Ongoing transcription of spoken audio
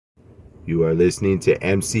You are listening to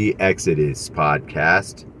MC Exodus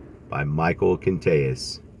podcast by Michael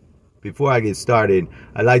Conteas. Before I get started,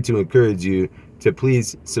 I'd like to encourage you to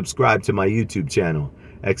please subscribe to my YouTube channel,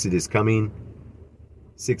 Exodus Coming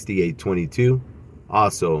 6822.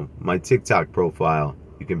 Also, my TikTok profile,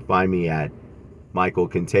 you can find me at Michael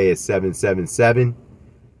Conteas 777,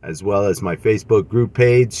 as well as my Facebook group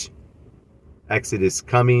page, Exodus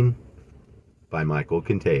Coming by Michael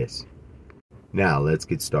Conteas. Now, let's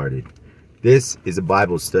get started. This is a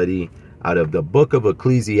Bible study out of the book of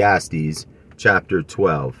Ecclesiastes, chapter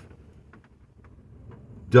 12.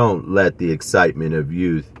 Don't let the excitement of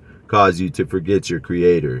youth cause you to forget your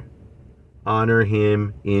Creator. Honor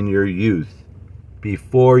Him in your youth,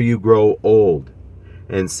 before you grow old,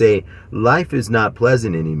 and say, life is not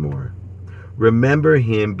pleasant anymore. Remember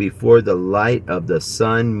Him before the light of the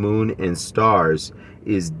sun, moon, and stars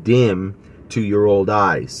is dim to your old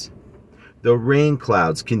eyes. The rain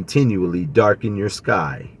clouds continually darken your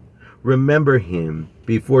sky. Remember Him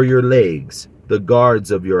before your legs, the guards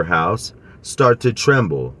of your house, start to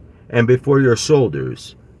tremble, and before your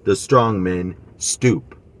shoulders, the strong men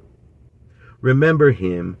stoop. Remember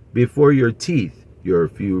Him before your teeth, your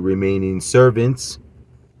few remaining servants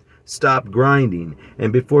stop grinding,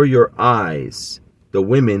 and before your eyes, the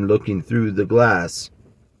women looking through the glass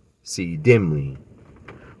see dimly.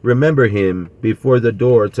 Remember Him before the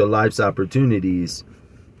door to life's opportunities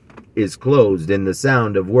is closed and the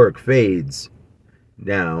sound of work fades.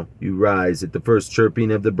 Now you rise at the first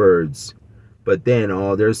chirping of the birds, but then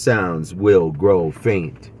all their sounds will grow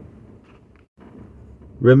faint.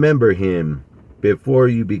 Remember Him before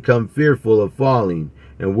you become fearful of falling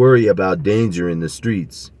and worry about danger in the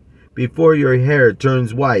streets, before your hair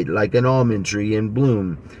turns white like an almond tree in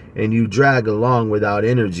bloom and you drag along without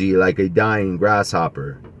energy like a dying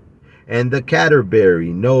grasshopper, and the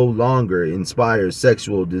caterberry no longer inspires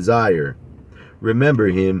sexual desire. Remember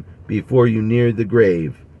Him before you near the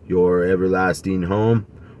grave, your everlasting home,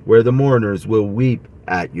 where the mourners will weep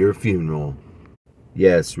at your funeral.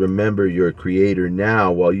 Yes, remember your Creator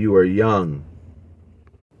now while you are young,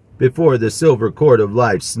 before the silver cord of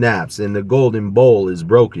life snaps and the golden bowl is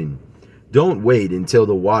broken. Don't wait until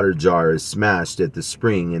the water jar is smashed at the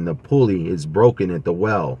spring and the pulley is broken at the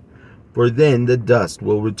well, for then the dust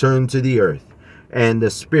will return to the earth, and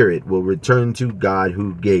the spirit will return to God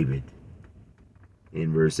who gave it.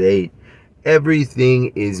 In verse 8,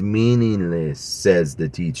 everything is meaningless, says the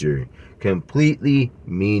teacher, completely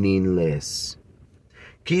meaningless.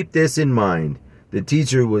 Keep this in mind. The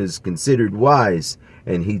teacher was considered wise,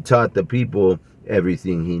 and he taught the people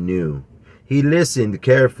everything he knew. He listened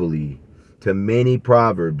carefully to many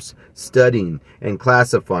proverbs, studying and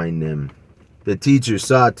classifying them. The teacher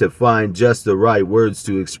sought to find just the right words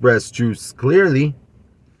to express truths clearly.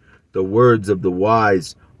 The words of the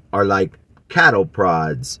wise are like cattle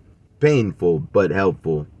prods, painful but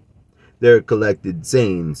helpful. Their collected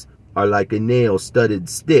sayings are like a nail-studded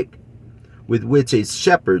stick with which a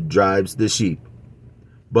shepherd drives the sheep.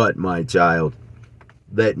 But, my child,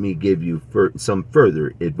 let me give you some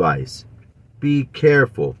further advice. Be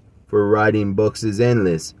careful, for writing books is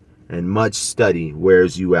endless, and much study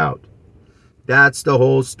wears you out. That's the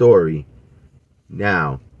whole story.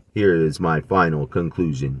 Now, here is my final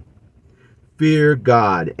conclusion. Fear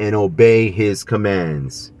God and obey His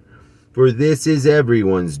commands, for this is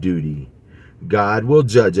everyone's duty. God will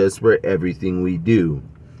judge us for everything we do,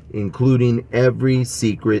 including every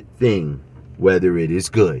secret thing, whether it is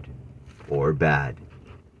good or bad.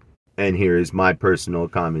 And here is my personal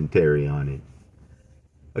commentary on it.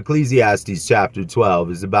 Ecclesiastes chapter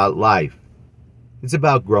 12 is about life. It's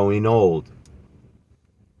about growing old,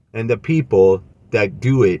 and the people that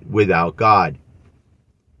do it without God.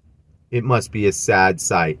 It must be a sad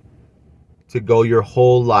sight to go your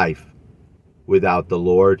whole life without the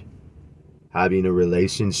Lord, having a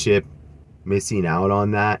relationship, missing out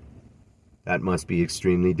on that. That must be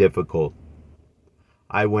extremely difficult.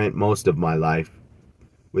 I went most of my life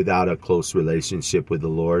without a close relationship with the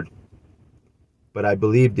Lord, but I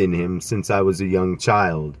believed in Him since I was a young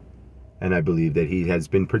child, and I believe that He has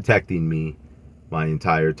been protecting me my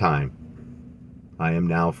entire time. I am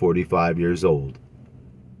now 45 years old,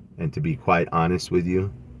 and to be quite honest with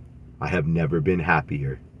you, I have never been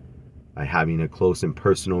happier by having a close and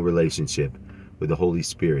personal relationship with the Holy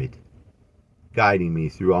Spirit, guiding me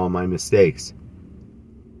through all my mistakes,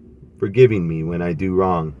 forgiving me when I do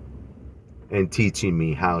wrong, and teaching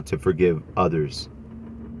me how to forgive others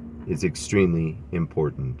is extremely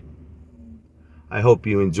important. I hope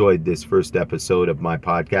you enjoyed this first episode of my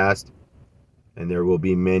podcast, and there will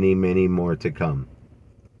be many, many more to come.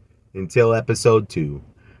 Until episode 2,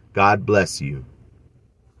 God bless you